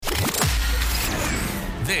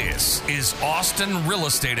This is Austin Real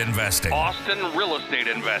Estate Investing. Austin Real Estate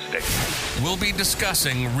Investing. We'll be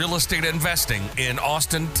discussing real estate investing in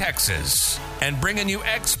Austin, Texas, and bringing you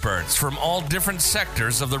experts from all different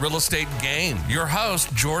sectors of the real estate game. Your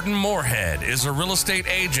host, Jordan Moorhead, is a real estate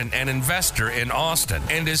agent and investor in Austin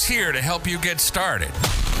and is here to help you get started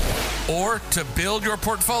or to build your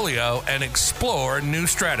portfolio and explore new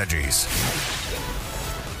strategies.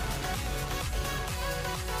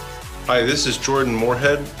 Hi, this is Jordan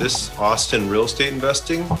Moorhead. This is Austin Real Estate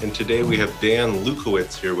Investing, and today we have Dan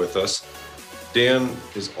Lukowitz here with us. Dan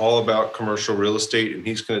is all about commercial real estate, and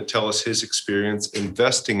he's going to tell us his experience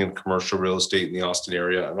investing in commercial real estate in the Austin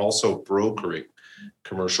area and also brokering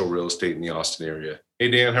commercial real estate in the Austin area. Hey,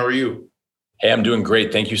 Dan, how are you? Hey, I'm doing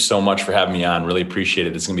great. Thank you so much for having me on. Really appreciate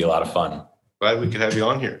it. It's going to be a lot of fun. Glad we could have you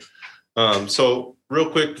on here. So real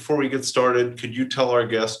quick, before we get started, could you tell our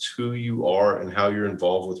guests who you are and how you're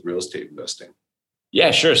involved with real estate investing?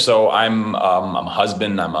 Yeah, sure. So I'm a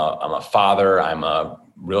husband. I'm a father. I'm a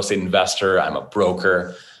real estate investor. I'm a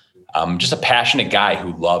broker. I'm just a passionate guy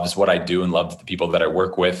who loves what I do and loves the people that I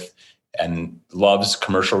work with and loves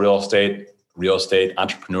commercial real estate,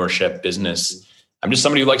 entrepreneurship, business. I'm just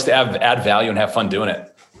somebody who likes to add value and have fun doing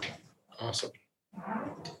it. Awesome.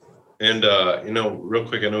 And, real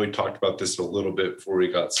quick, I know we talked about this a little bit before we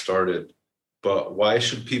got started, but why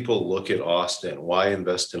should people look at Austin? Why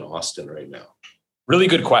invest in Austin right now? Really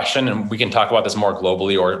good question. And we can talk about this more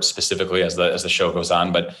globally or specifically as the show goes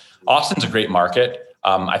on, but Austin's a great market.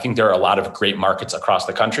 I think there are a lot of great markets across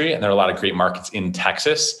the country, and there are a lot of great markets in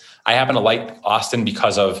Texas. I happen to like Austin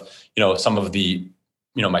because of, some of the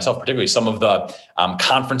myself particularly, some of the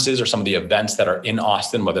conferences or some of the events that are in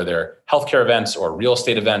Austin, whether they're healthcare events or real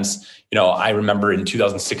estate events. I remember in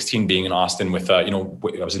 2016 being in Austin with, I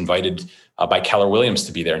was invited by Keller Williams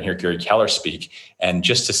to be there and hear Gary Keller speak. And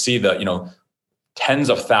just to see the, tens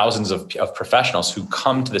of thousands of professionals who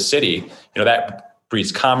come to the city, that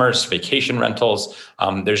breeds commerce, vacation rentals.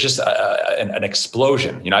 There's just an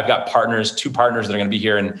explosion. I've got two partners that are going to be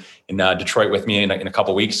here in Detroit with me in a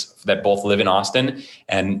couple of weeks that both live in Austin.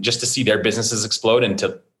 And just to see their businesses explode and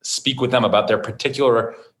to speak with them about their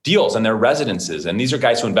particular deals and their residences. And these are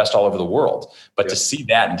guys who invest all over the world. But to see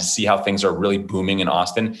that and to see how things are really booming in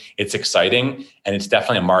Austin, it's exciting. And it's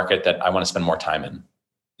definitely a market that I want to spend more time in.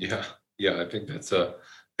 Yeah, I think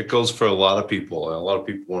it goes for a lot of people. A lot of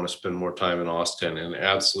people want to spend more time in Austin and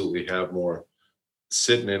absolutely have more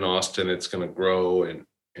sitting in Austin. It's going to grow and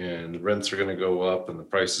rents are going to go up and the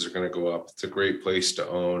prices are going to go up. It's a great place to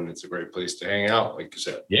own. It's a great place to hang out, like you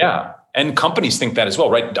said. Yeah. And companies think that as well,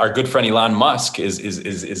 right? Our good friend Elon Musk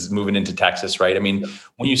is moving into Texas, right? I mean,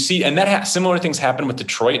 when you see, and similar things happen with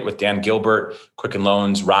Detroit, with Dan Gilbert, Quicken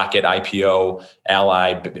Loans, Rocket, IPO,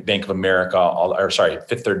 Ally, Bank of America,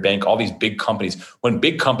 Fifth Third Bank, all these big companies. When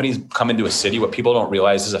big companies come into a city, what people don't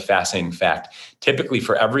realize is a fascinating fact. Typically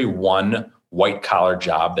for every one white collar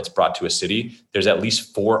job that's brought to a city, there's at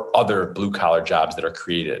least 4 other blue collar jobs that are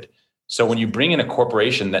created. So when you bring in a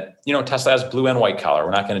corporation that, Tesla has blue and white collar,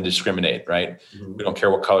 we're not going to discriminate, right? Mm-hmm. We don't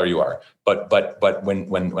care what color you are. But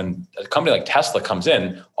when a company like Tesla comes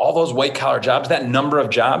in, all those white collar jobs, that number of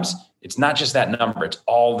jobs, it's not just that number. It's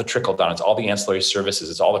all the trickle down. It's all the ancillary services.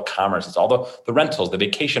 It's all the commerce. It's all the rentals, the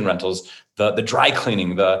vacation rentals, the dry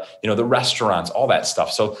cleaning, the restaurants, all that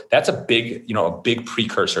stuff. So that's a big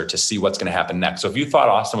precursor to see what's going to happen next. So if you thought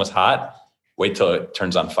Austin was hot, wait till it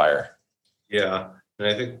turns on fire. Yeah. And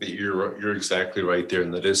I think that you're exactly right there.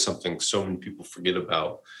 And that is something so many people forget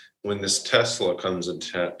about. When this Tesla comes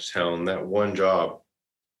into town, that one job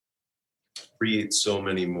creates so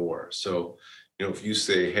many more. So, if you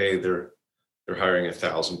say, hey, they're hiring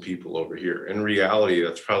 1,000 people over here, in reality,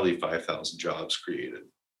 that's probably 5,000 jobs created.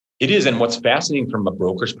 It is. And what's fascinating from a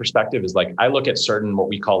broker's perspective is I look at certain, what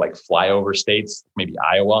we call flyover states, maybe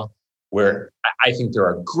Iowa, where I think there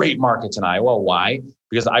are great markets in Iowa. Why?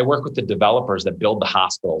 Because I work with the developers that build the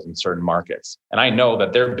hospitals in certain markets. And I know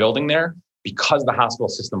that they're building there because the hospital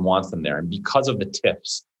system wants them there and because of the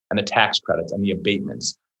TIFs and the tax credits and the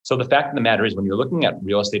abatements. So the fact of the matter is, when you're looking at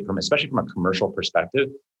real estate especially from a commercial perspective,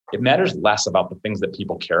 it matters less about the things that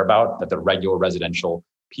people care about, that the regular residential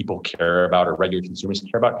people care about or regular consumers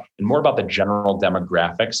care about, and more about the general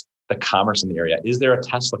demographics, the commerce in the area. Is there a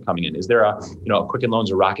Tesla coming in? Is there a Quicken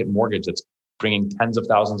Loans or Rocket Mortgage that's bringing tens of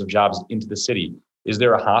thousands of jobs into the city? Is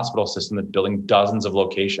there a hospital system that's building dozens of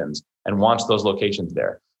locations and wants those locations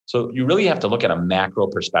there? So you really have to look at a macro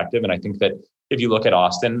perspective. And I think that if you look at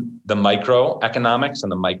Austin, the microeconomics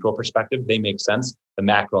and the micro perspective, they make sense. The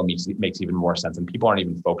macro makes even more sense. And people aren't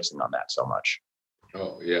even focusing on that so much.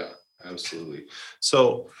 Oh, yeah, absolutely.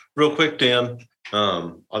 So real quick, Dan,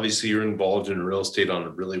 Obviously, you're involved in real estate on a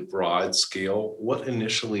really broad scale. What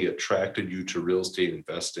initially attracted you to real estate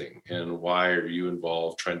investing, and why are you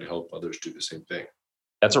involved trying to help others do the same thing?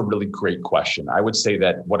 That's a really great question. I would say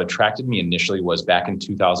that what attracted me initially was back in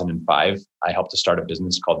 2005, I helped to start a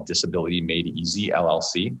business called Disability Made Easy,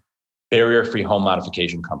 LLC, barrier-free home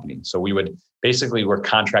modification company. So we're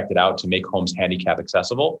contracted out to make homes handicap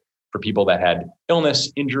accessible for people that had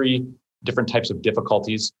illness, injury, different types of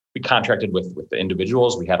difficulties. We contracted with the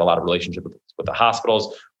individuals. We had a lot of relationship with the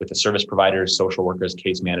hospitals, with the service providers, social workers,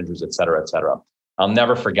 case managers, et cetera, et cetera. I'll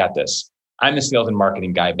never forget this. I'm the sales and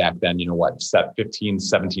marketing guy back then, 15,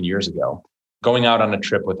 17 years ago, going out on a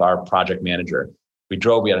trip with our project manager. We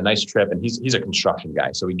had a nice trip, and he's a construction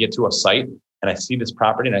guy. So we get to a site and I see this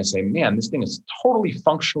property and I say, man, this thing is totally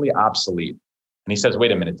functionally obsolete. And he says,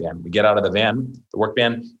 wait a minute, Dan. We get out of the van, the work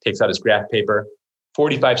van, takes out his graph paper.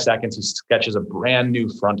 45 seconds, he sketches a brand new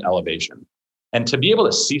front elevation. And to be able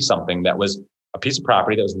to see something that was a piece of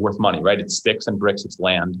property that was worth money, right? It's sticks and bricks, it's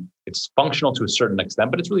land. It's functional to a certain extent,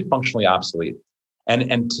 but it's really functionally obsolete.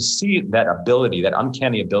 And to see that ability, that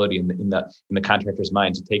uncanny ability in the contractor's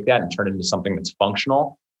mind to take that and turn it into something that's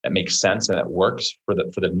functional, that makes sense, and that works for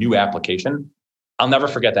the new application, I'll never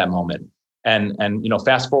forget that moment. And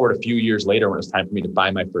fast forward a few years later, when it was time for me to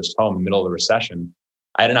buy my first home in the middle of the recession,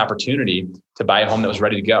 I had an opportunity to buy a home that was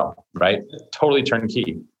ready to go, right? Totally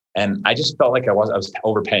turnkey. And I just felt like I was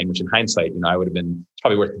overpaying, which in hindsight, I would have been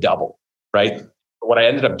probably worth double, right? But what I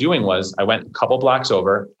ended up doing was I went a couple blocks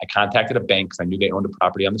over, I contacted a bank because I knew they owned a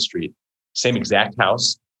property on the street, same exact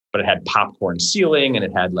house, but it had popcorn ceiling and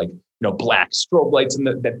it had black strobe lights in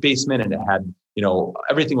that basement, and it had,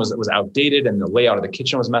 everything was outdated and the layout of the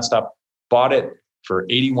kitchen was messed up. Bought it for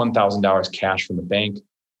 $81,000 cash from the bank,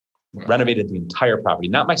 renovated the entire property.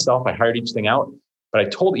 Not myself, I hired each thing out, but I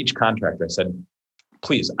told each contractor, I said,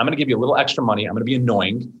 please, I'm going to give you a little extra money. I'm going to be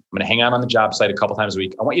annoying. I'm going to hang out on the job site a couple times a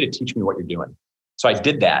week. I want you to teach me what you're doing. So I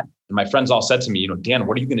did that. And my friends all said to me, Dan,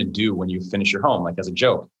 what are you going to do when you finish your home? Like, as a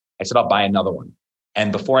joke, I said, I'll buy another one.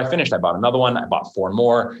 And before I finished, I bought another one. I bought 4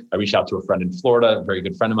 more. I reached out to a friend in Florida, a very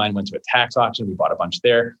good friend of mine, went to a tax auction. We bought a bunch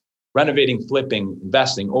there, renovating, flipping,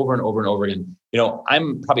 investing over and over and over again.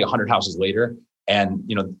 I'm probably 100 houses later.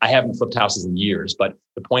 And, I haven't flipped houses in years, but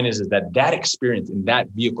the point is that experience in that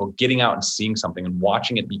vehicle, getting out and seeing something and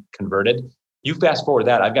watching it be converted, you fast forward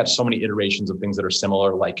that, I've got so many iterations of things that are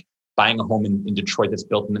similar, like buying a home in Detroit that's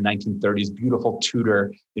built in the 1930s, beautiful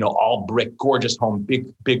Tudor, all brick, gorgeous home,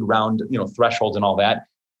 big round, thresholds and all that.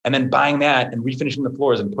 And then buying that and refinishing the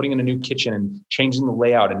floors and putting in a new kitchen and changing the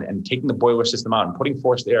layout and taking the boiler system out and putting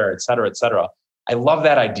forced air, et cetera, et cetera. I love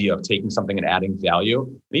that idea of taking something and adding value.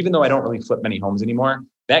 And even though I don't really flip many homes anymore,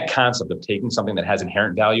 that concept of taking something that has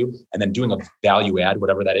inherent value and then doing a value add,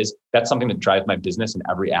 whatever that is, that's something that drives my business in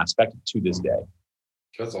every aspect to this day.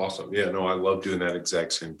 That's awesome. Yeah, no, I love doing that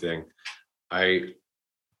exact same thing. I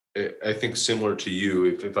think similar to you,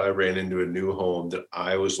 if I ran into a new home that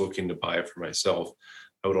I was looking to buy for myself,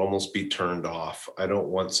 I would almost be turned off. I don't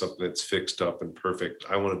want something that's fixed up and perfect.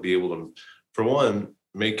 I want to be able to, for one,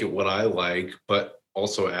 make it what I like, but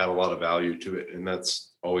also add a lot of value to it. And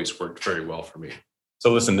that's always worked very well for me.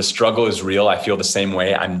 So listen, the struggle is real. I feel the same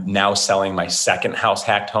way. I'm now selling my second house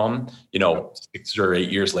hacked home, 6 or 8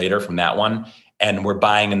 years later from that one. And we're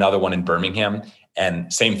buying another one in Birmingham.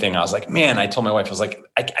 And same thing. I was like, man, I told my wife, I was like,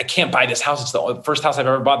 I can't buy this house. It's the first house I've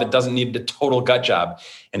ever bought that doesn't need a total gut job.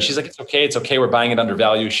 And she's like, it's okay. We're buying it under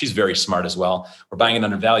value. She's very smart as well. We're buying it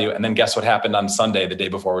under value. And then guess what happened on Sunday, the day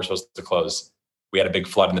before we're supposed to close? We had a big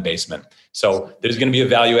flood in the basement. So there's going to be a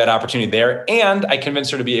value add opportunity there. And I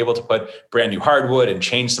convinced her to be able to put brand new hardwood and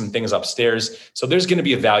change some things upstairs. So there's going to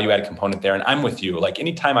be a value add component there. And I'm with you. Like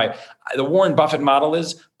anytime the Warren Buffett model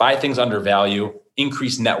is buy things under value,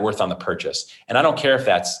 increase net worth on the purchase. And I don't care if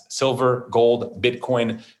that's silver, gold,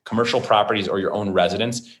 Bitcoin, commercial properties, or your own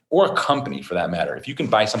residence, or a company for that matter. If you can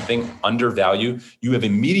buy something under value, you have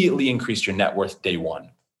immediately increased your net worth day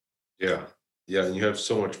one. Yeah. Yeah, and you have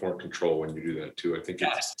so much more control when you do that too. I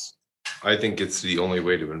think it's the only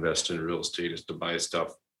way to invest in real estate is to buy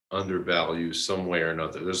stuff under value some way or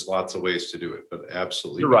another. There's lots of ways to do it, but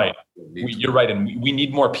absolutely. You're right. You're right. And we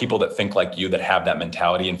need more people that think like you, that have that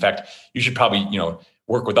mentality. In fact, you should probably,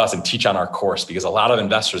 work with us and teach on our course, because a lot of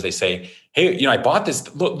investors, they say, hey, I bought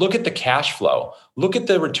this. Look at the cash flow. Look at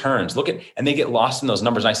the returns. And they get lost in those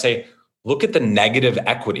numbers. And I say, look at the negative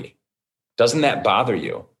equity. Doesn't that bother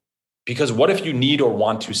you? Because what if you need or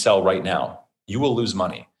want to sell right now? You will lose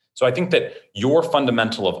money. So I think that your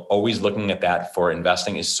fundamental of always looking at that for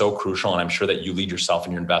investing is so crucial. And I'm sure that you lead yourself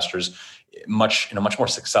and your investors in a much more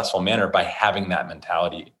successful manner by having that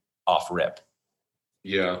mentality off rip.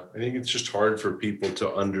 Yeah, I think it's just hard for people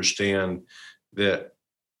to understand that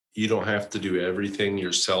you don't have to do everything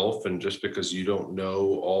yourself. And just because you don't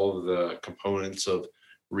know all of the components of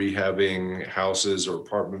rehabbing houses or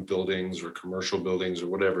apartment buildings or commercial buildings or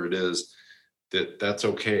whatever it is, that's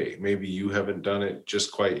okay. Maybe you haven't done it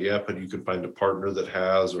just quite yet, but you could find a partner that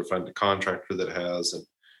has, or find a contractor that has, and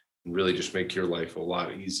really just make your life a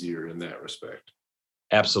lot easier in that respect.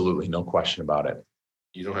 Absolutely. No question about it.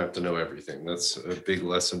 You don't have to know everything. That's a big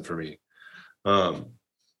lesson for me.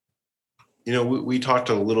 We talked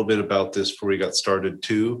a little bit about this before we got started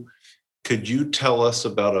too. Could you tell us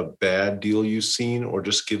about a bad deal you've seen, or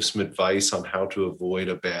just give some advice on how to avoid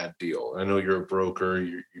a bad deal? I know you're a broker,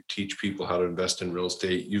 you teach people how to invest in real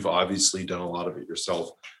estate. You've obviously done a lot of it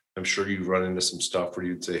yourself. I'm sure you've run into some stuff where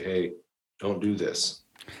you'd say, hey, don't do this.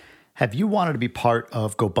 Have you wanted to be part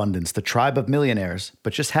of GoBundance, the tribe of millionaires,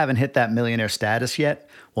 but just haven't hit that millionaire status yet?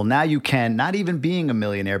 Well, now you can, not even being a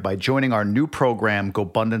millionaire, by joining our new program,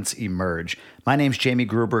 GoBundance Emerge. My name's Jamie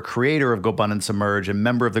Gruber, creator of GoBundance Emerge and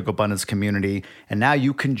member of the GoBundance community. And now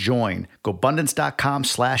you can join.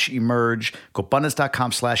 GoBundance.com/emerge,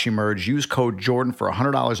 GoBundance.com/emerge. Use code Jordan for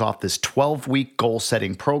 $100 off this 12-week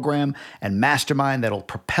goal-setting program and mastermind that'll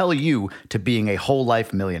propel you to being a whole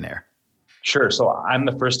life millionaire. Sure. So I'm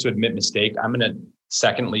the first to admit mistake. I'm going to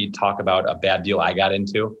secondly talk about a bad deal I got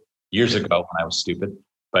into years ago when I was stupid,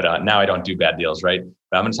 but now I don't do bad deals, right?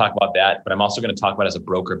 But I'm going to talk about that, but I'm also going to talk about, as a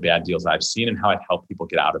broker, bad deals I've seen and how I've helped people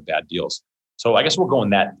get out of bad deals. So I guess we'll go in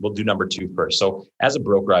that. We'll do number 2 first. So as a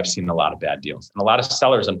broker, I've seen a lot of bad deals, and a lot of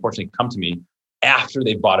sellers, unfortunately, come to me after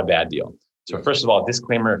they bought a bad deal. So first of all,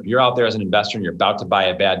 disclaimer, if you're out there as an investor and you're about to buy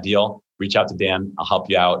a bad deal, reach out to Dan. I'll help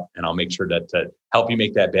you out, and I'll make sure to help you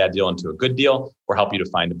make that bad deal into a good deal, or help you to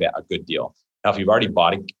find a good deal. Now, if you've already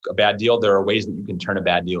bought a bad deal, there are ways that you can turn a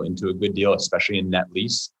bad deal into a good deal, especially in net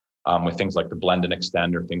lease, with things like the blend and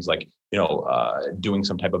extend, or things like, doing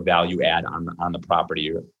some type of value add on the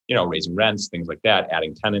property, or, raising rents, things like that,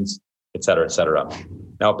 adding tenants, et cetera, et cetera.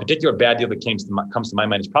 Now, a particular bad deal that comes to my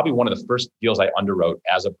mind is probably one of the first deals I underwrote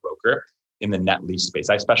as a broker in the net lease space.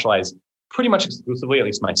 I specialize pretty much exclusively, at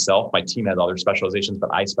least myself. My team has other specializations, but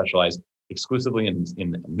I specialize exclusively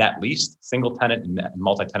in net lease, single tenant and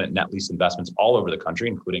multi-tenant net lease investments all over the country,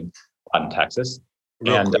 including a lot in Texas.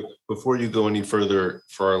 Real quick, before you go any further,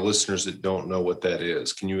 for our listeners that don't know what that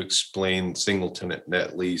is, can you explain single tenant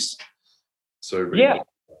net lease? Yeah,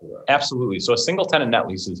 absolutely. So a single tenant net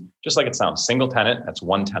lease is just like it sounds. Single tenant, that's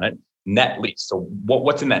one tenant. Net lease. So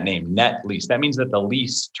what's in that name? Net lease. That means that the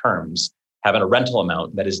lease terms have a rental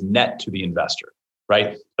amount that is net to the investor,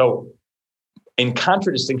 right? So in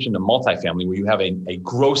contradistinction to multifamily, where you have a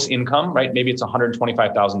gross income, right? Maybe it's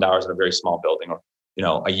 $125,000 in a very small building, or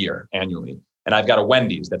a year annually. And I've got a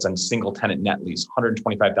Wendy's that's on single tenant net lease,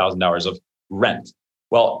 $125,000 of rent.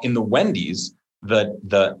 Well, in the Wendy's,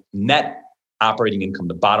 the net operating income,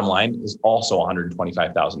 the bottom line, is also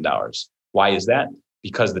 $125,000. Why is that?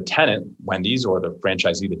 Because the tenant, Wendy's, or the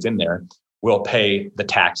franchisee that's in there, will pay the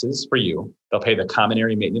taxes for you. They'll pay the common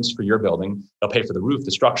area maintenance for your building. They'll pay for the roof, the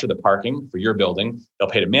structure, the parking for your building. They'll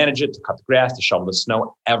pay to manage it, to cut the grass, to shovel the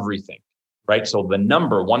snow, everything, right? So the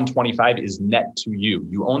number 125 is net to you.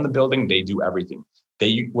 You own the building, they do everything.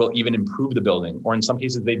 They will even improve the building, or in some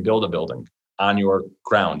cases, they build a building on your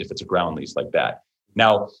ground if it's a ground lease like that.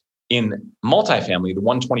 Now, in multifamily, the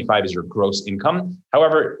 125 is your gross income.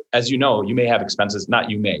 However, as you know, you may have expenses,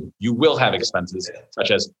 you will have expenses such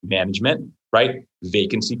as management, right?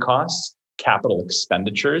 Vacancy costs, capital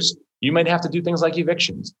expenditures. You might have to do things like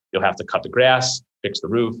evictions. You'll have to cut the grass, fix the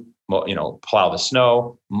roof, plow the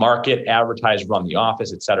snow, market, advertise, run the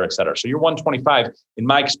office, et cetera, et cetera. So your 125, in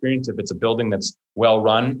my experience, if it's a building that's well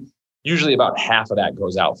run, usually about half of that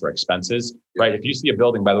goes out for expenses, right? If you see a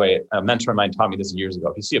building, by the way, a mentor of mine taught me this years ago.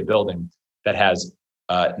 If you see a building that has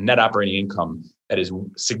net operating income that is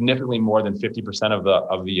significantly more than 50% of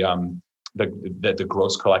the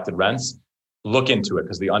gross collected rents, look into it,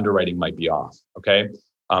 because the underwriting might be off. Okay,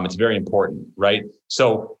 it's very important, right?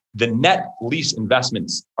 So the net lease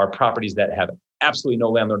investments are properties that have absolutely no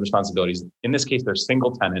landlord responsibilities. In this case, they're single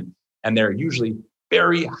tenant, and they're usually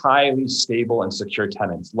very highly stable and secure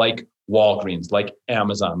tenants like Walgreens, like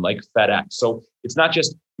Amazon, like FedEx. So it's not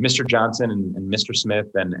just Mr. Johnson and Mr. Smith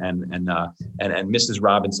and Mrs.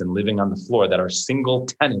 Robinson living on the floor that are single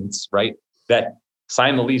tenants, right? That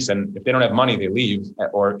sign the lease, and if they don't have money, they leave,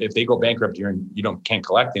 or if they go bankrupt, can't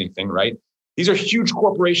collect anything, right? These are huge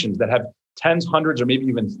corporations that have tens, hundreds, or maybe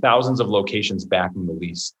even thousands of locations backing the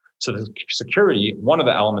lease. So the security, one of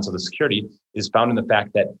the elements of the security, is found in the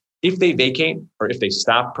fact that if they vacate, or if they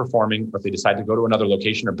stop performing, or if they decide to go to another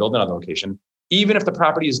location or build another location, even if the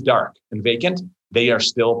property is dark and vacant, they are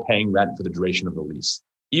still paying rent for the duration of the lease.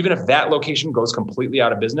 Even if that location goes completely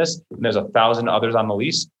out of business and there's 1,000 others on the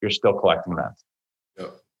lease, you're still collecting rent.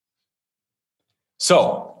 Yep.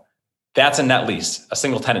 So that's a net lease, a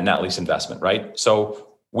single tenant net lease investment, right? So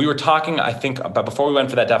we were talking, I think, but before we went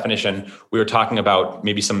for that definition, we were talking about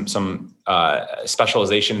maybe some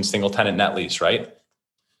specialization in single tenant net lease, right?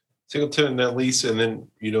 Single tenant net lease, and then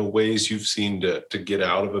ways you've seen to get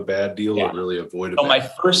out of a bad deal or really avoid a so bad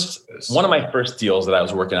one of my first deals that I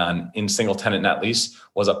was working on in single tenant net lease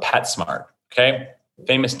was a PetSmart. Okay,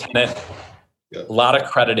 famous tenant. A lot of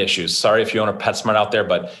credit issues. Sorry if you own a PetSmart out there,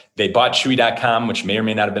 but they bought Chewy.com, which may or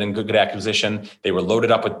may not have been a good acquisition. They were loaded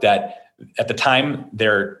up with debt. At the time,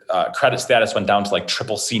 their credit status went down to like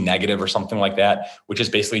CCC negative or something like that, which is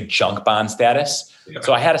basically junk bond status. Yeah.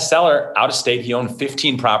 So I had a seller out of state. He owned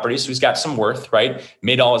 15 properties, so he's got some worth, right?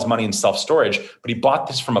 Made all his money in self-storage, but he bought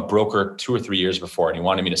this from a broker 2 or 3 years before, and he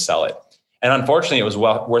wanted me to sell it. And unfortunately, it was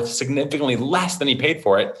worth significantly less than he paid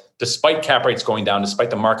for it, despite cap rates going down,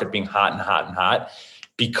 despite the market being hot and hot and hot,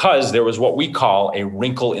 because there was what we call a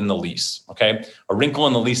wrinkle in the lease, okay? A wrinkle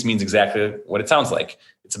in the lease means exactly what it sounds like.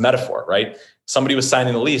 It's a metaphor, right? Somebody was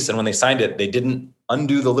signing the lease, and when they signed it, they didn't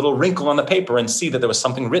undo the little wrinkle on the paper and see that there was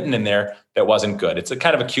something written in there that wasn't good. It's a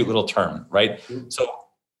kind of a cute little term, right? Mm-hmm. So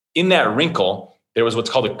in that wrinkle, there was what's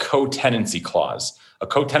called a co-tenancy clause. A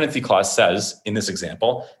co-tenancy clause says, in this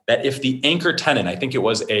example, that if the anchor tenant, I think it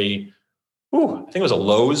was a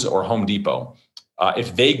Lowe's or Home Depot,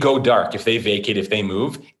 if they go dark, if they vacate, if they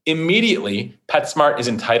move, immediately PetSmart is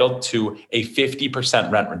entitled to a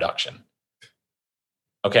 50% rent reduction.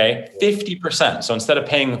 Okay, 50%. So instead of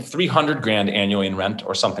paying $300,000 annually in rent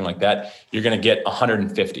or something like that, you're going to get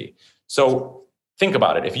 $150,000. So think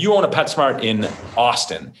about it. If you own a PetSmart in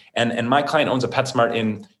Austin, and my client owns a PetSmart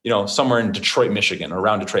in, somewhere in Detroit, Michigan, or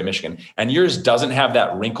around Detroit, Michigan, and yours doesn't have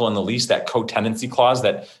that wrinkle in the lease, that co-tenancy clause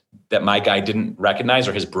that my guy didn't recognize,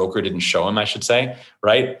 or his broker didn't show him, I should say,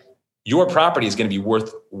 right? Your property is going to be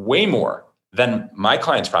worth way more than my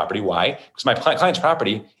client's property. Why? Because my client's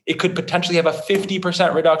property, it could potentially have a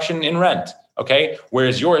 50% reduction in rent, okay?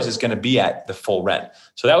 Whereas yours is going to be at the full rent.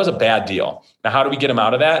 So that was a bad deal. Now, how do we get him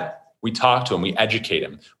out of that? We talk to him, we educate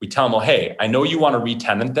him. We tell him, well, hey, I know you want to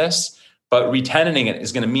re-tenant this, but re-tenanting it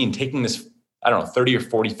is going to mean taking this, 30 or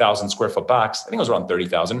 40,000 square foot box, I think it was around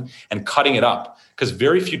 30,000, and cutting it up, because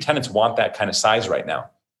very few tenants want that kind of size right now.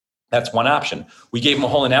 That's one option. We gave him a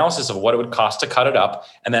whole analysis of what it would cost to cut it up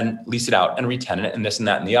and then lease it out and re-tenant it and this and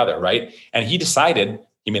that and the other, right? And he decided,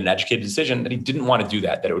 he made an educated decision that he didn't want to do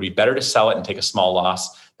that it would be better to sell it and take a small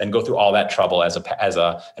loss than go through all that trouble as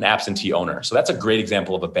an absentee owner. So that's a great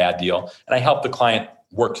example of a bad deal. And I helped the client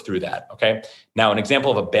work through that, okay? Now, an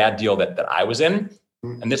example of a bad deal that I was in,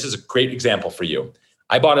 and this is a great example for you.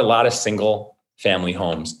 I bought a lot of single family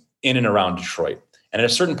homes in and around Detroit. And at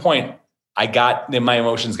a certain point, my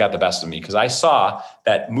emotions got the best of me, because I saw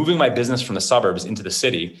that moving my business from the suburbs into the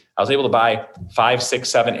city, I was able to buy 5, 6,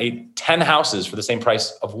 7, 8, 10 houses for the same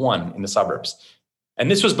price of one in the suburbs. And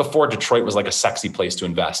this was before Detroit was like a sexy place to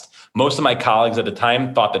invest. Most of my colleagues at the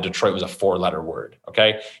time thought that Detroit was a 4-letter word,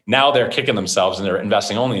 okay? Now they're kicking themselves and they're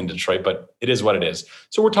investing only in Detroit, but it is what it is.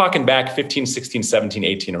 So we're talking back 15, 16, 17,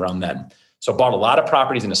 18, around then. So I bought a lot of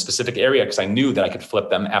properties in a specific area because I knew that I could flip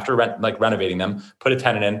them after renovating them, put a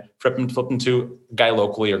tenant in, flip them to a guy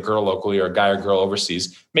locally or girl locally, or a guy or girl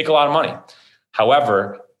overseas, make a lot of money.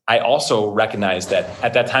 However, I also recognized that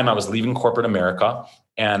at that time I was leaving corporate America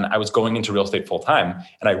and I was going into real estate full time.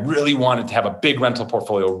 And I really wanted to have a big rental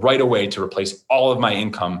portfolio right away to replace all of my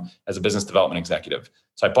income as a business development executive.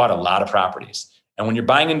 So I bought a lot of properties. And when you're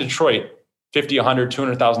buying in Detroit, $50, $100,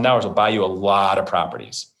 $200,000 will buy you a lot of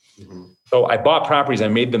properties. Mm-hmm. So I bought properties. I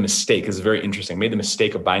made the mistake. This is very interesting. I made the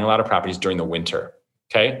mistake of buying a lot of properties during the winter.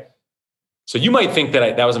 Okay. So you might think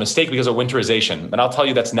that that was a mistake because of winterization, but I'll tell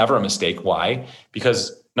you that's never a mistake. Why?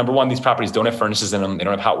 Because number one, these properties don't have furnaces in them. They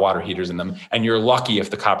don't have hot water heaters in them. And you're lucky if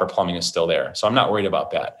the copper plumbing is still there. So I'm not worried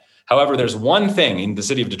about that. However, there's one thing in the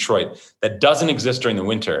city of Detroit that doesn't exist during the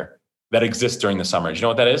winter that exists during the summer. Do you know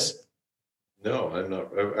what that is? No, I'm not.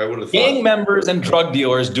 I would have thought. Gang members and drug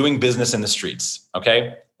dealers doing business in the streets.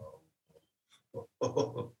 Okay.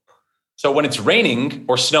 So when it's raining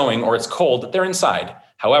or snowing or it's cold, they're inside.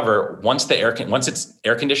 However, once it's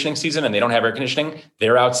air conditioning season and they don't have air conditioning,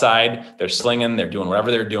 they're outside, they're slinging, they're doing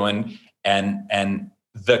whatever they're doing. And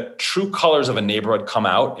the true colors of a neighborhood come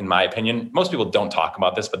out, in my opinion. Most people don't talk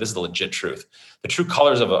about this, but this is the legit truth. The true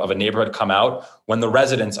colors of a neighborhood come out when the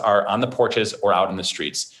residents are on the porches or out in the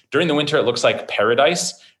streets. During the winter, it looks like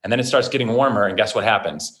paradise, and then it starts getting warmer, and guess what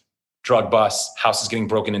happens? Drug busts, houses getting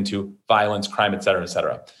broken into, violence, crime, et cetera, et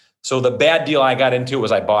cetera. So the bad deal I got into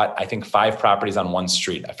was I bought, I think, 5 properties on one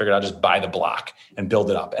street. I figured I'll just buy the block and build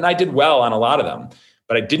it up. And I did well on a lot of them,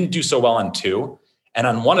 but I didn't do so well on 2. And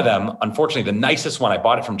on one of them, unfortunately, the nicest one, I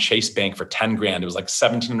bought it from Chase Bank for 10 grand. It was like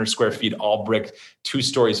 1,700 square feet, all brick, 2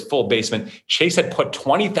 stories, full basement. Chase had put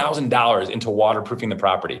 $20,000 into waterproofing the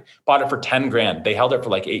property, bought it for 10 grand. They held it for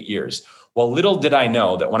like 8 years. Well, little did I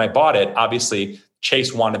know that when I bought it, obviously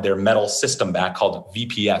Chase wanted their metal system back called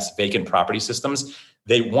VPS, Vacant Property Systems.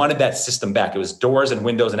 They wanted that system back. It was doors and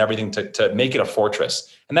windows and everything to make it a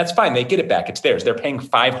fortress. And that's fine. They get it back. It's theirs. They're paying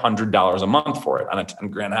 $500 a month for it on a 10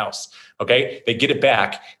 grand house. Okay. They get it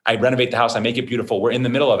back. I renovate the house. I make it beautiful. We're in the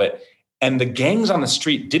middle of it. And the gangs on the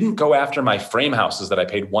street didn't go after my frame houses that I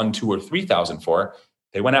paid $1,000, $2,000, or $3,000 for.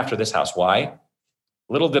 They went after this house. Why?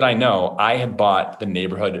 Little did I know, I had bought the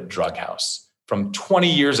neighborhood drug house from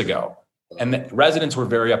 20 years ago. And the residents were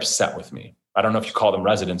very upset with me. I don't know if you call them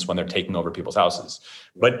residents when they're taking over people's houses,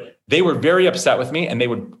 but they were very upset with me, and they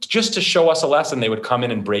would, just to show us a lesson, they would come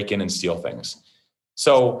in and break in and steal things.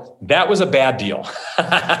 So that was a bad deal.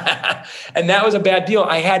 And that was a bad deal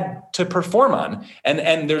I had to perform on.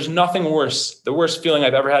 And there's nothing worse. The worst feeling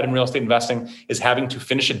I've ever had in real estate investing is having to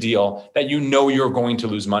finish a deal that you know you're going to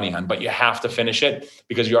lose money on, but you have to finish it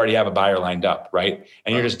because you already have a buyer lined up, right?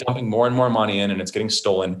 And you're just dumping more and more money in, and it's getting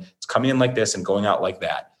stolen. It's coming in like this and going out like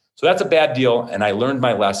that. So that's a bad deal. And I learned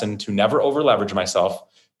my lesson to never over leverage myself,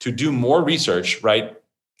 to do more research, right?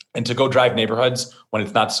 And to go drive neighborhoods when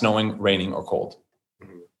it's not snowing, raining, or cold.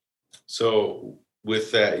 So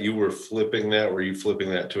with that, you were flipping that. Were you flipping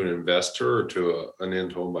that to an investor or to an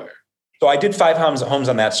end home buyer? So I did 5 homes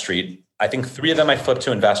on that street. I think 3 of them I flipped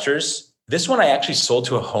to investors. This one I actually sold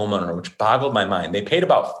to a homeowner, which boggled my mind. They paid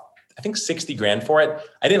about, I think, 60 grand for it.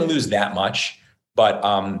 I didn't lose that much, but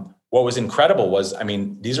what was incredible was, I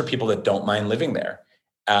mean, these are people that don't mind living there.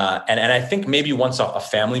 And I think maybe once a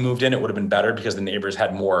family moved in, it would have been better because the neighbors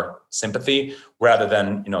had more sympathy rather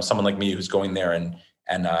than, someone like me who's going there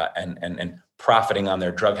and profiting on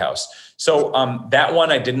their drug house. So that one,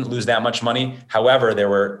 I didn't lose that much money. However,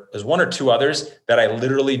 there's 1 or 2 others that I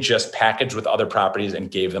literally just packaged with other properties and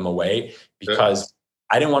gave them away because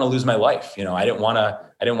I didn't want to lose my life. I didn't want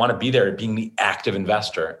to be there being the active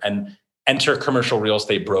investor and enter commercial real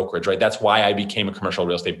estate brokerage, right? That's why I became a commercial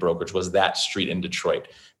real estate brokerage, was that street in Detroit,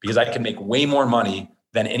 because I can make way more money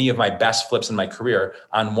than any of my best flips in my career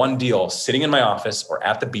on one deal, sitting in my office or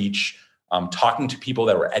at the beach, talking to people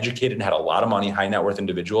that were educated and had a lot of money, high net worth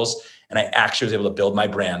individuals. And I actually was able to build my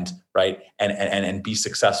brand, right? And be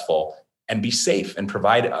successful and be safe and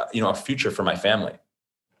provide a future for my family.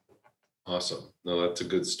 Awesome. No, that's a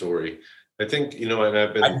good story. I think, and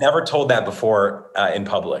I've never told that before in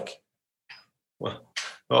public.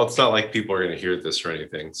 Well, it's not like people are going to hear this or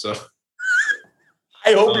anything. So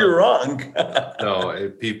I hope you're wrong. No,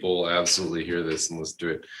 people absolutely hear this and let's do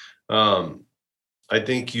it. I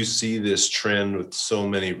think you see this trend with so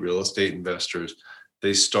many real estate investors.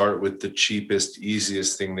 They start with the cheapest,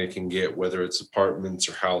 easiest thing they can get, whether it's apartments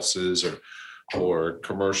or houses or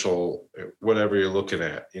commercial, whatever you're looking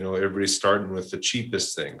at. Everybody's starting with the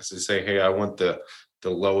cheapest things. They say, hey, I want the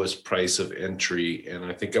lowest price of entry, and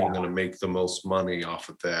I think I'm going to make the most money off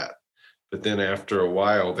of that. But then after a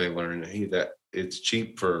while, they learn, hey, that it's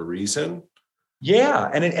cheap for a reason. Yeah,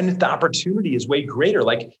 and the opportunity is way greater.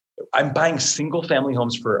 Like, I'm buying single family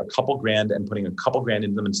homes for a couple grand and putting a couple grand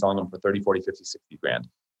into them and selling them for 30, 40, 50, 60 grand.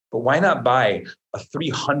 But why not buy a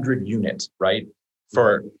 300 unit, right,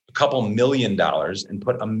 for a couple $1 million and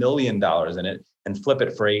put $1 million in it and flip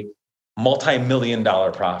it for a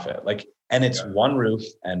multi-million-dollar profit? Like, and it's one roof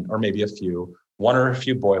or maybe a few, 1 or a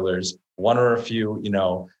few boilers, 1 or a few,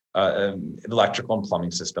 electrical and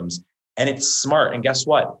plumbing systems. And it's smart. And guess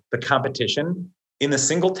what? The competition in the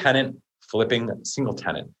single tenant,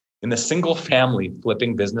 in the single family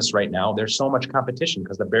flipping business right now, there's so much competition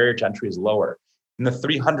because the barrier to entry is lower. In the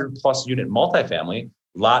 300 plus unit multifamily,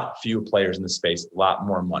 few players in the space, a lot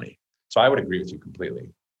more money. So I would agree with you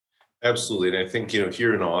completely. Absolutely. And I think,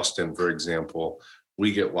 here in Austin, for example,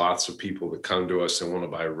 we get lots of people that come to us and want to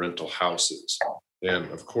buy rental houses. And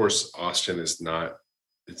of course, Austin it's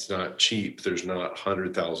not cheap. There's not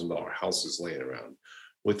 $100,000 houses laying around.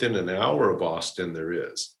 Within an hour of Austin, there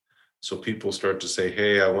is. So people start to say,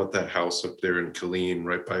 hey, I want that house up there in Killeen,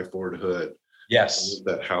 right by Fort Hood. Yes.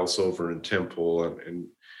 That house over in Temple. And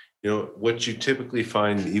what you typically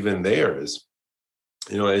find even there is,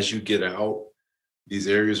 as you get out, these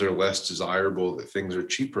areas are less desirable, that things are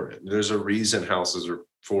cheaper. There's a reason houses are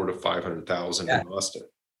 $400,000 to $500,000 in Austin.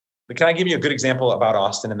 But can I give you a good example about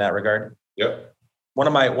Austin in that regard? Yep. One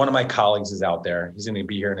of my colleagues is out there. He's going to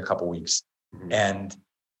be here in a couple of weeks. Mm-hmm. And,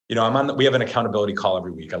 we have an accountability call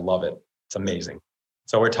every week. I love it. It's amazing.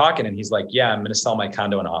 So we're talking and he's like, yeah, I'm going to sell my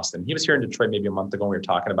condo in Austin. He was here in Detroit maybe a month ago. We were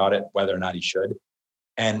talking about it, whether or not he should.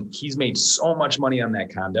 And he's made so much money on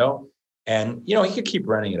that condo. And, he could keep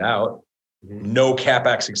renting it out. No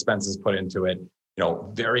CapEx expenses put into it,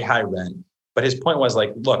 very high rent. But his point was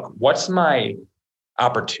like, look, what's my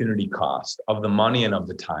opportunity cost of the money and of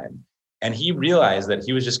the time? And he realized that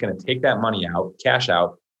he was just going to take that money out, cash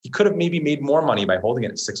out. He could have maybe made more money by holding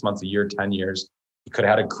it 6 months, a year, 10 years. He could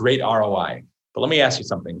have had a great ROI. But let me ask you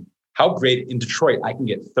something. How great in Detroit, I can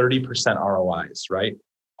get 30% ROIs, right?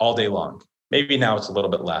 All day long. Maybe now it's a little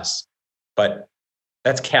bit less, but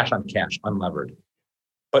that's cash on cash, unlevered.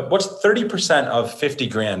 But what's 30% of 50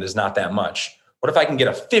 grand is not that much. What if I can get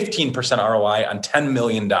a 15% ROI on $10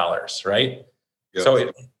 million, right? Yep.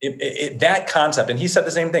 So that concept, and he said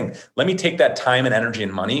the same thing. Let me take that time and energy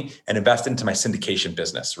and money and invest into my syndication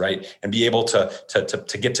business, right? And be able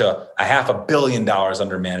to get to $500 million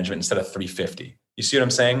under management instead of 350. You see what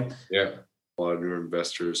I'm saying? Yeah. A lot of newer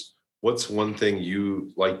investors. What's one thing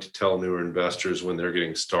you like to tell newer investors when they're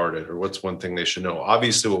getting started, or what's one thing they should know?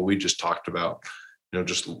 Obviously, what we just talked about,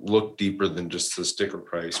 just look deeper than just the sticker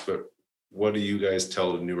price. But what do you guys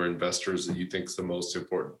tell the newer investors that you think is the most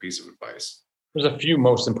important piece of advice? There's a few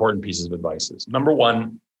most important pieces of advice. Number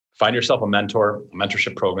one, find yourself a mentor, a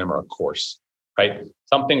mentorship program, or a course, right?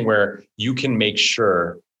 Something where you can make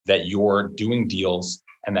sure that you're doing deals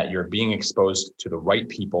and that you're being exposed to the right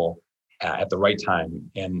people at the right time.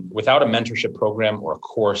 And without a mentorship program or a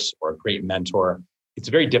course or a great mentor, it's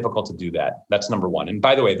very difficult to do that. That's number one. And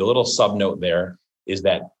by the way, the little sub note there is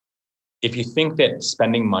that if you think that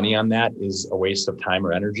spending money on that is a waste of time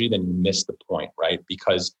or energy, then you miss the point, right?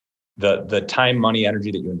 Because the time, money,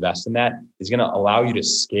 energy that you invest in that is going to allow you to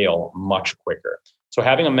scale much quicker. So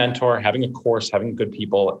having a mentor, having a course, having good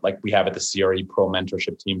people like we have at the CRE Pro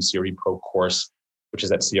mentorship team, CRE Pro course, which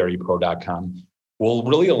is at crepro.com, will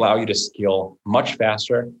really allow you to scale much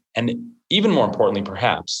faster. And even more importantly,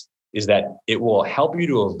 perhaps, is that it will help you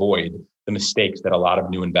to avoid the mistakes that a lot of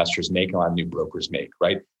new investors make and a lot of new brokers make,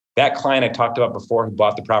 right? That client I talked about before who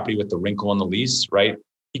bought the property with the wrinkle in the lease, right?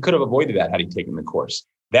 He could have avoided that had he taken the course.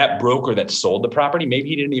 That broker that sold the property, maybe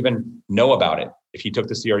he didn't even know about it. If he took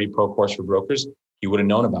the CRE Pro course for brokers, he would have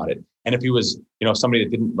known about it. And if he was, somebody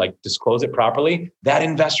that didn't disclose it properly, that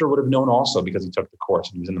investor would have known also because he took the course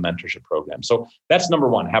and he was in the mentorship program. So that's number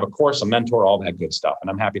one, have a course, a mentor, all that good stuff. And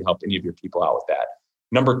I'm happy to help any of your people out with that.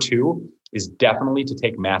 Number two is definitely to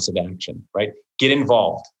take massive action, right? Get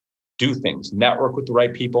involved, do things, network with the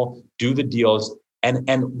right people, do the deals,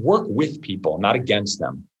 and work with people, not against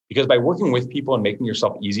them. Because by working with people and making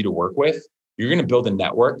yourself easy to work with, you're going to build a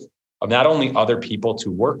network of not only other people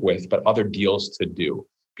to work with, but other deals to do.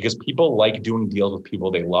 Because people like doing deals with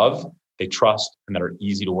people they love, they trust, and that are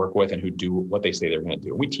easy to work with and who do what they say they're going to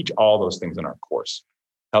do. We teach all those things in our course.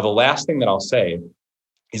 Now, the last thing that I'll say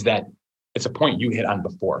is that it's a point you hit on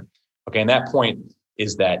before. Okay, and that point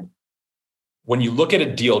is that when you look at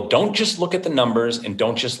a deal, don't just look at the numbers and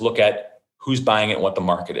don't just look at who's buying it and what the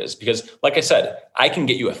market is. Because like I said, I can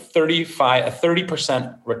get you a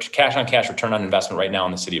 30% cash on cash return on investment right now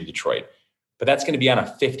in the city of Detroit, but that's going to be on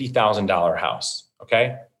a $50,000 house.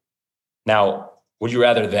 Okay. Now, would you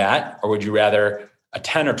rather that, or would you rather a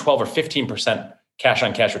 10 or 12 or 15% cash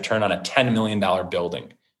on cash return on a $10 million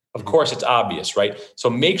building? Of course, it's obvious, right? So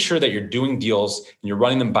make sure that you're doing deals and you're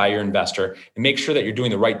running them by your investor, and make sure that you're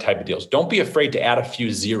doing the right type of deals. Don't be afraid to add a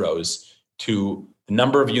few zeros to the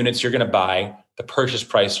number of units you're going to buy, the purchase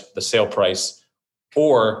price, the sale price,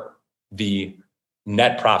 or the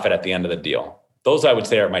net profit at the end of the deal. Those, I would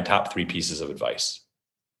say, are my top three pieces of advice.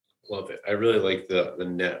 Love it. I really like the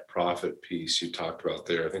net profit piece you talked about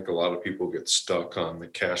there. I think a lot of people get stuck on the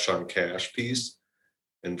cash on cash piece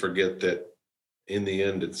and forget that in the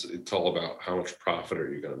end, it's all about how much profit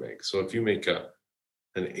are you going to make. So if you make an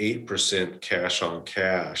 8% cash on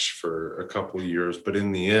cash for a couple of years, but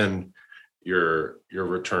in the end, your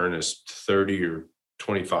return is 30 or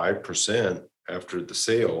 25% after the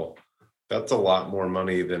sale, that's a lot more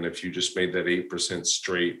money than if you just made that 8%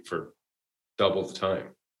 straight for double the time.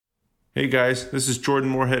 Hey guys, this is Jordan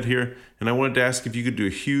Moorhead here, and I wanted to ask if you could do a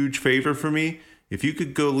huge favor for me. If you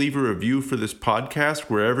could go leave a review for this podcast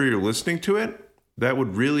wherever you're listening to it, that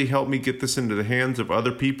would really help me get this into the hands of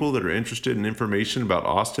other people that are interested in information about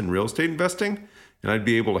Austin real estate investing, and I'd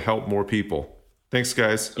be able to help more people. Thanks,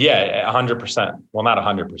 guys. Yeah, 100%. Well, not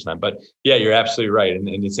 100%, but yeah, you're absolutely right. And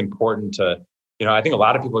it's important to, I think a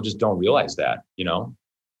lot of people just don't realize that,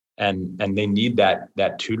 and they need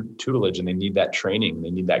that tutelage, and they need that training,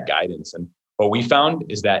 they need that guidance. And what we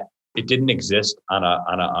found is that it didn't exist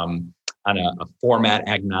on on a format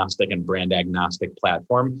agnostic and brand agnostic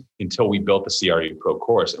platform until we built the CRE Pro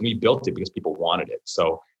course. And we built it because people wanted it.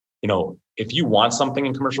 So, if you want something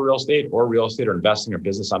in commercial real estate or investing or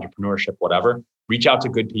business entrepreneurship, whatever, reach out to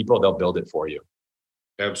good people. They'll build it for you.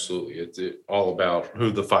 Absolutely. It's all about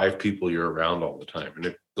who the 5 people you're around all the time. And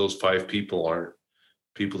if those 5 people aren't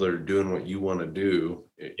people that are doing what you want to do,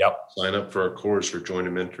 sign up for a course or join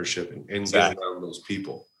a mentorship and get around those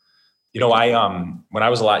people. When I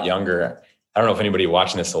was a lot younger, I don't know if anybody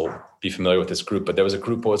watching this will be familiar with this group, but there was a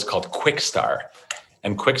group that was called Quickstar.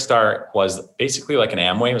 And Quickstar was basically like an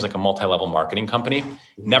Amway. It was like a multi-level marketing company.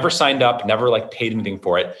 Never signed up, never paid anything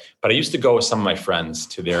for it. But I used to go with some of my friends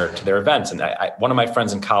to their events. And one of my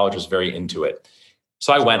friends in college was very into it.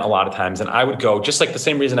 So I went a lot of times, and I would go just like the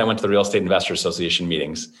same reason I went to the Real Estate Investor Association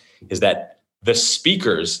meetings is that the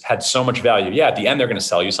speakers had so much value. Yeah, at the end, they're going to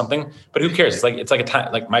sell you something, but who cares? It's like a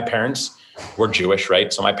time, like my parents were Jewish,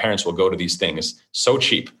 right? So my parents will go to these things so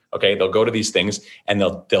cheap. Okay. They'll go to these things and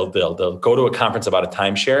they'll go to a conference about a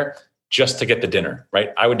timeshare just to get the dinner, right?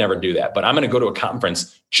 I would never do that, but I'm going to go to a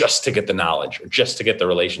conference just to get the knowledge or just to get the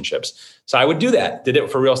relationships. So I would do that, did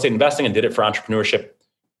it for real estate investing and did it for entrepreneurship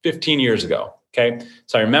 15 years ago. Okay.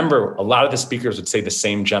 So I remember a lot of the speakers would say the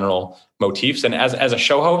same general motifs. And as a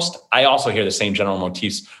show host, I also hear the same general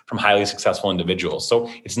motifs from highly successful individuals. So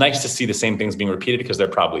it's nice to see the same things being repeated because they're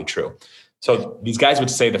probably true. So these guys would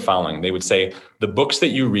say the following. They would say the books that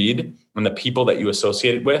you read and the people that you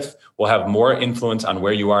associate it with will have more influence on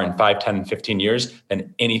where you are in 5, 10, 15 years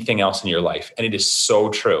than anything else in your life. And it is so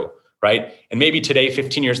true. Right. And maybe today,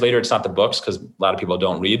 15 years later, it's not the books because a lot of people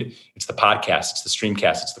don't read. It's the podcasts, it's the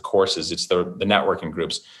streamcasts, it's the courses, it's the networking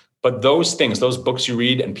groups. But those things, those books you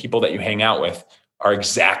read and people that you hang out with are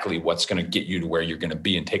exactly what's going to get you to where you're going to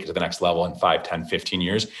be and take it to the next level in 5, 10, 15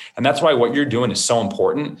 years. And that's why what you're doing is so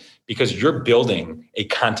important because you're building a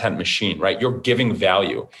content machine, right? You're giving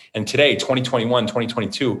value. And today, 2021,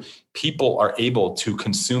 2022, people are able to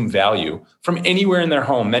consume value from anywhere in their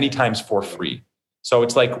home, many times for free. So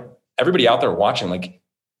it's like, everybody out there watching,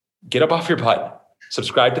 get up off your butt,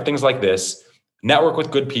 subscribe to things like this, network with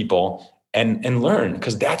good people and learn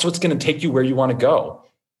because that's what's going to take you where you want to go.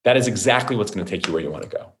 That is exactly what's going to take you where you want to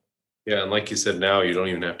go. Yeah. And like you said, now you don't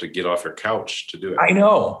even have to get off your couch to do it. I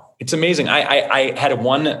know. It's amazing. I had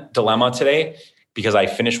one dilemma today because I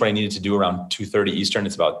finished what I needed to do around 2:30 Eastern.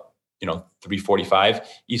 It's about, 3:45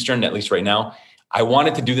 Eastern, at least right now. I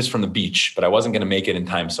wanted to do this from the beach, but I wasn't going to make it in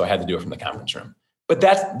time. So I had to do it from the conference room. But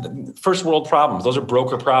that's first world problems. Those are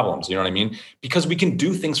broker problems. You know what I mean? Because we can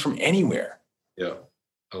do things from anywhere. Yeah.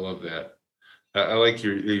 I love that. I like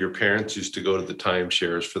your parents used to go to the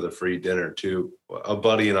timeshares for the free dinner too. A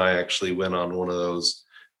buddy and I actually went on one of those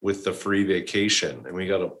with the free vacation and we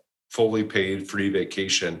got a fully paid free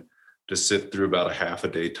vacation to sit through about a half a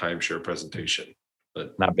day timeshare presentation.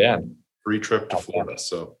 But not bad. Free trip to Florida.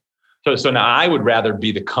 So now I would rather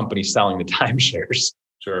be the company selling the timeshares.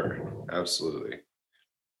 Sure. Absolutely.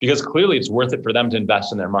 Because clearly it's worth it for them to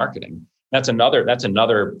invest in their marketing. That's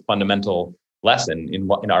another fundamental lesson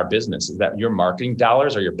in our business is that your marketing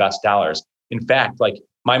dollars are your best dollars. In fact,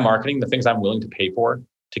 my marketing, the things I'm willing to pay for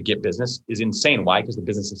to get business is insane. Why? Because the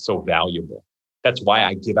business is so valuable. That's why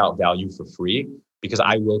I give out value for free because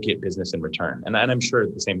I will get business in return. And I'm sure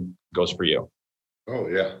the same goes for you. Oh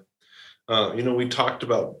yeah. We talked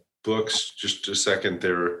about books just a second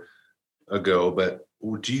there ago, but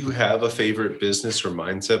do you have a favorite business or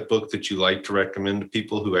mindset book that you like to recommend to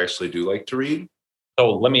people who actually do like to read?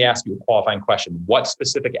 So let me ask you a qualifying question. What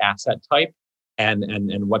specific asset type and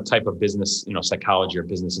what type of business, psychology or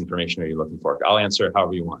business information are you looking for? I'll answer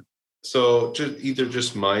however you want. So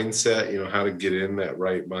just mindset, how to get in that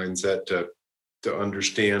right mindset to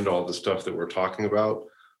understand all the stuff that we're talking about,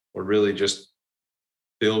 or really just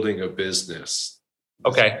building a business.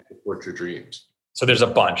 Okay. Support your dreams. So there's a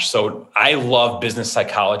bunch. So I love business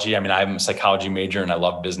psychology. I mean, I'm a psychology major and I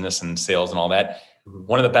love business and sales and all that.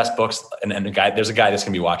 One of the best books, and there's a guy that's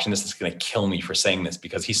going to be watching this that's going to kill me for saying this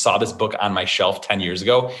because he saw this book on my shelf 10 years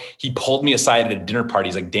ago. He pulled me aside at a dinner party.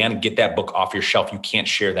 He's like, Dan, get that book off your shelf. You can't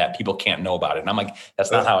share that. People can't know about it. And I'm like,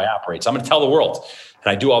 that's not how I operate. So I'm going to tell the world.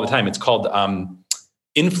 And I do all the time. It's called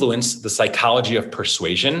Influence, the Psychology of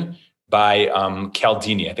Persuasion by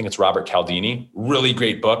Cialdini. I think it's Robert Cialdini. Really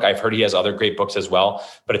great book. I've heard he has other great books as well,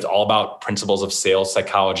 but it's all about principles of sales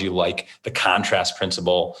psychology, like the contrast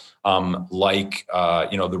principle,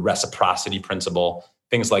 the reciprocity principle,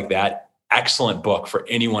 things like that. Excellent book for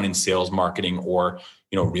anyone in sales, marketing, or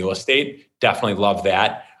real estate. Definitely love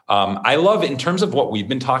that. I love, in terms of what we've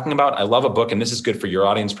been talking about, I love a book, and this is good for your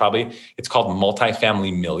audience probably. It's called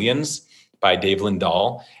Multifamily Millions by Dave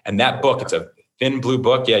Lindahl. And that book, it's a Thin Blue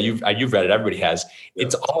Book. Yeah, you've read it. Everybody has. Yeah.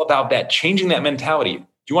 It's all about that, changing that mentality. Do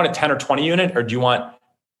you want a 10 or 20 unit, or do you want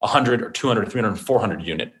 100 or 200, 300, 400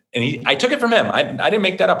 unit? And I took it from him. I didn't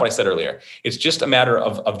make that up what I said earlier. It's just a matter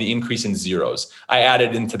of the increase in zeros. I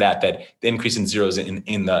added into that the increase in zeros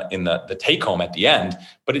in the take home at the end,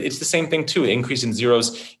 but it's the same thing too. The increase in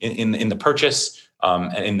zeros in the purchase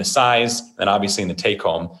and in the size, and obviously in the take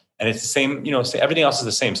home. And it's the same, everything else is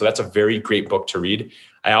the same. So that's a very great book to read.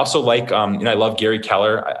 I also like, I love Gary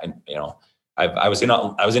Keller. I was in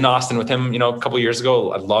Austin with him, a couple of years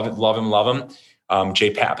ago. I love him.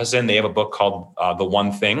 Jay Papasan, they have a book called The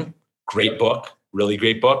One Thing. Great book, really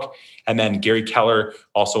great book. And then Gary Keller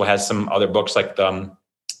also has some other books like the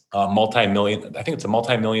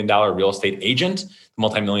multi-million-dollar real estate agent,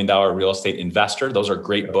 multi-million-dollar real estate investor. Those are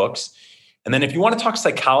great books. And then if you want to talk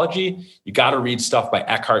psychology, you got to read stuff by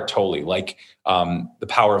Eckhart Tolle, like The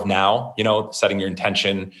Power of Now, setting your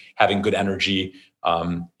intention, having good energy,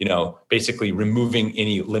 basically removing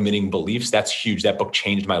any limiting beliefs. That's huge. That book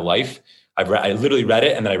changed my life. I literally read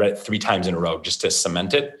it, and then I read it 3 times in a row just to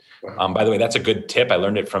cement it. By the way, that's a good tip. I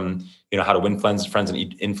learned it from, How to Win Friends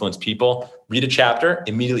and Influence People. Read a chapter,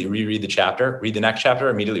 immediately reread the chapter, read the next chapter,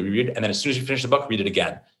 immediately reread. And then as soon as you finish the book, read it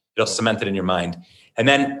again. It'll cement it in your mind. And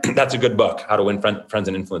then that's a good book, How to Win Friends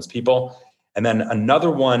and Influence People. And then another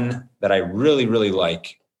one that I really, really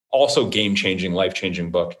like, also game-changing, life-changing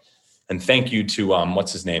book. And thank you to,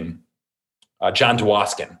 what's his name? John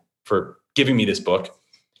Dwoskin for giving me this book.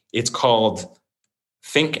 It's called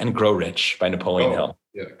Think and Grow Rich by Napoleon Hill.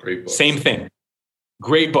 Yeah, great book. Same thing.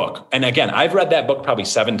 Great book. And again, I've read that book probably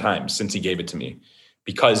 7 times since he gave it to me,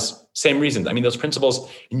 because same reasons. I mean, those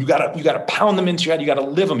principles, and you gotta pound them into your head. You gotta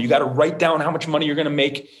live them. You gotta write down how much money you're gonna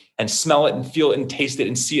make and smell it and feel it and taste it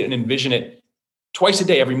and see it and envision it twice a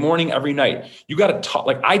day, every morning, every night. You gotta talk.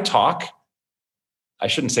 Like I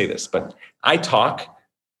shouldn't say this, but I talk,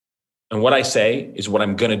 and what I say is what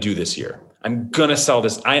I'm gonna do this year. I'm going to sell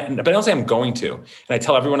this. But I don't say I'm going to. And I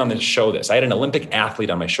tell everyone on this show this. I had an Olympic athlete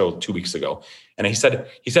on my show 2 weeks ago. And he said,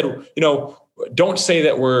 don't say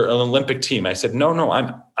that we're an Olympic team. I said,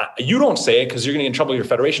 no, you don't say it because you're going to get in trouble with your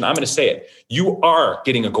federation. I'm going to say it. You are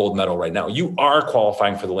getting a gold medal right now. You are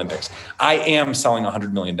qualifying for the Olympics. I am selling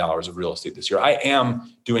 $100 million of real estate this year. I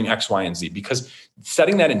am doing X, Y, and Z, because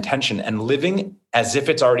setting that intention and living as if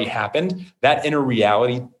it's already happened, that inner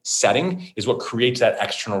reality setting is what creates that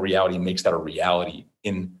external reality and makes that a reality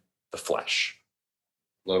in the flesh.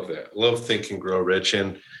 Love that. Love Think and Grow Rich.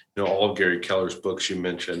 And, all of Gary Keller's books you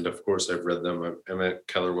mentioned, of course, I've read them. I met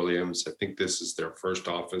Keller Williams. I think this is their first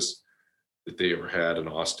office that they ever had in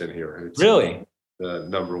Austin here. It's really? The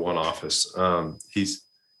number 1 office.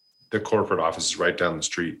 The corporate office is right down the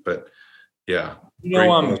street, but yeah.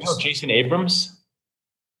 Jason Abrams?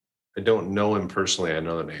 I don't know him personally. I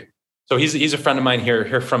know the name. So he's a friend of mine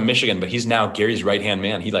here from Michigan, but he's now Gary's right-hand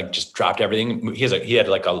man. He just dropped everything. He had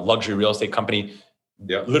like a luxury real estate company,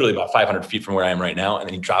 literally about 500 feet from where I am right now. And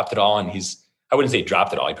then he dropped it all. And I wouldn't say he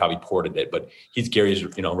dropped it all. He probably ported it, but he's Gary's,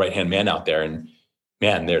 right-hand man out there. And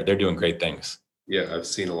man, they're doing great things. Yeah. I've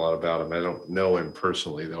seen a lot about him. I don't know him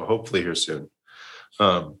personally though. Hopefully here soon.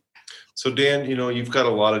 So Dan, you've got a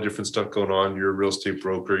lot of different stuff going on. You're a real estate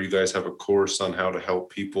broker. You guys have a course on how to help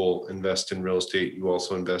people invest in real estate. You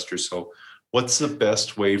also invest yourself. What's the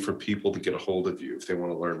best way for people to get a hold of you if they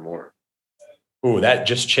want to learn more? Oh, that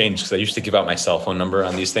just changed, because I used to give out my cell phone number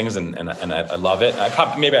on these things, and I love it.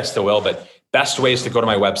 Maybe I still will, but best way is to go to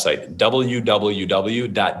my website,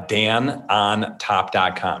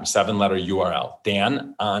 www.danontop.com, 7-letter URL,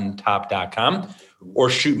 danontop.com, or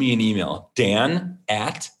shoot me an email,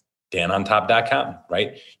 dan@danontop.com,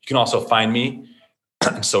 right? You can also find me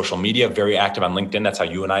on social media, very active on LinkedIn. That's how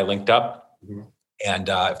you and I linked up. Mm-hmm. And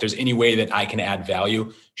if there's any way that I can add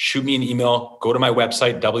value, shoot me an email, go to my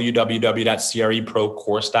website,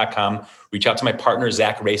 www.creprocourse.com. Reach out to my partner,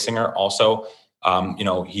 Zach Rasinger. Also,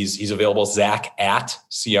 he's available,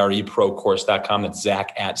 Zach@creprocourse.com. That's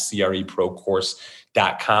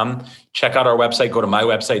Zach@creprocourse.com. Check out our website. Go to my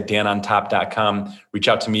website, danontop.com. Reach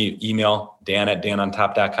out to me, email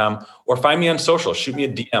dan@danontop.com, or find me on social. Shoot me a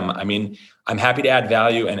DM. I mean, I'm happy to add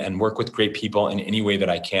value and work with great people in any way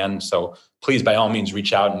that I can. So please, by all means,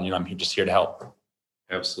 reach out, and I'm just here to help.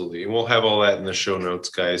 Absolutely. And we'll have all that in the show notes,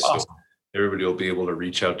 guys. Awesome. So everybody will be able to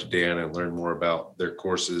reach out to Dan and learn more about their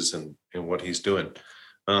courses and what he's doing.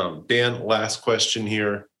 Dan, last question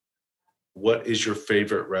here. What is your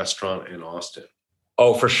favorite restaurant in Austin?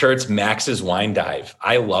 Oh, for sure. It's Max's Wine Dive.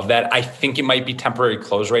 I love that. I think it might be temporary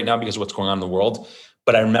closed right now because of what's going on in the world.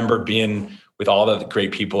 But I remember being with all the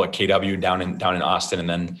great people at KW down in Austin. And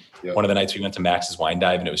then one of the nights we went to Max's Wine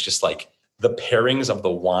Dive, and it was just like the pairings of the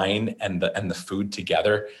wine and the food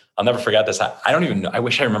together. I'll never forget this. I don't even know. I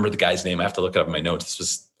wish I remember the guy's name. I have to look it up in my notes. This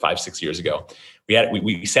was 5-6 years ago.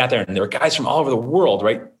 We sat there and there were guys from all over the world,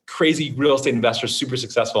 right? Crazy real estate investors, super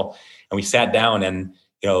successful. And we sat down and,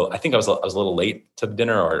 I think I was a little late to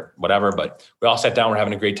dinner or whatever, but we all sat down. We're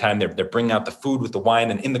having a great time. They're bringing out the food with the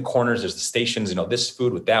wine, and in the corners, there's the stations, this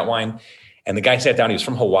food with that wine. And the guy sat down, he was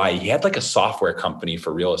from Hawaii. He had like a software company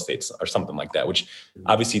for real estate or something like that, which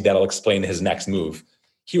obviously that'll explain his next move.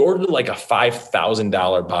 He ordered like a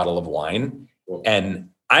 $5,000 bottle of wine. And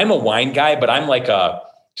I'm a wine guy, but I'm like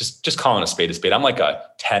just calling a spade. I'm like a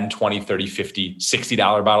 $10, $20, $30, $50,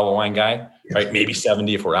 $60 bottle of wine guy, right? Maybe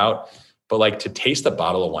 70 if we're out. But like to taste a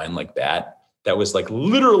bottle of wine like that was like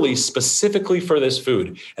literally specifically for this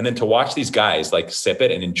food. And then to watch these guys like sip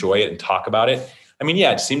it and enjoy it and talk about it. I mean,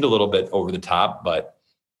 yeah, it seemed a little bit over the top, but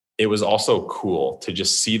it was also cool to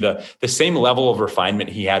just see the same level of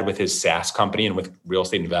refinement he had with his SaaS company and with real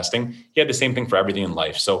estate investing. He had the same thing for everything in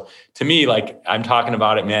life. So to me, like I'm talking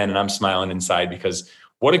about it, man, and I'm smiling inside because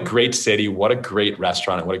what a great city, what a great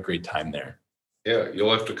restaurant, and what a great time there. Yeah,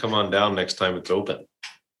 you'll have to come on down next time it's open.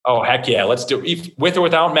 Oh, heck yeah. Let's do it. With or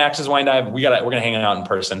without Max's Wine Dive, we're going to hang out in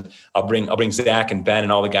person. I'll bring Zach and Ben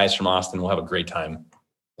and all the guys from Austin. We'll have a great time.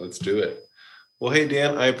 Let's do it. Well, hey,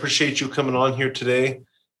 Dan, I appreciate you coming on here today.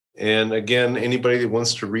 And again, anybody that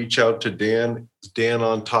wants to reach out to Dan, it's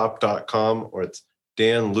danontop.com or it's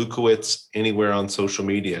Dan Lukowitz anywhere on social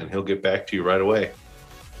media, and he'll get back to you right away.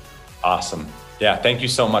 Awesome. Yeah. Thank you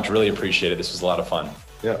so much. Really appreciate it. This was a lot of fun.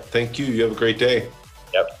 Yeah. Thank you. You have a great day.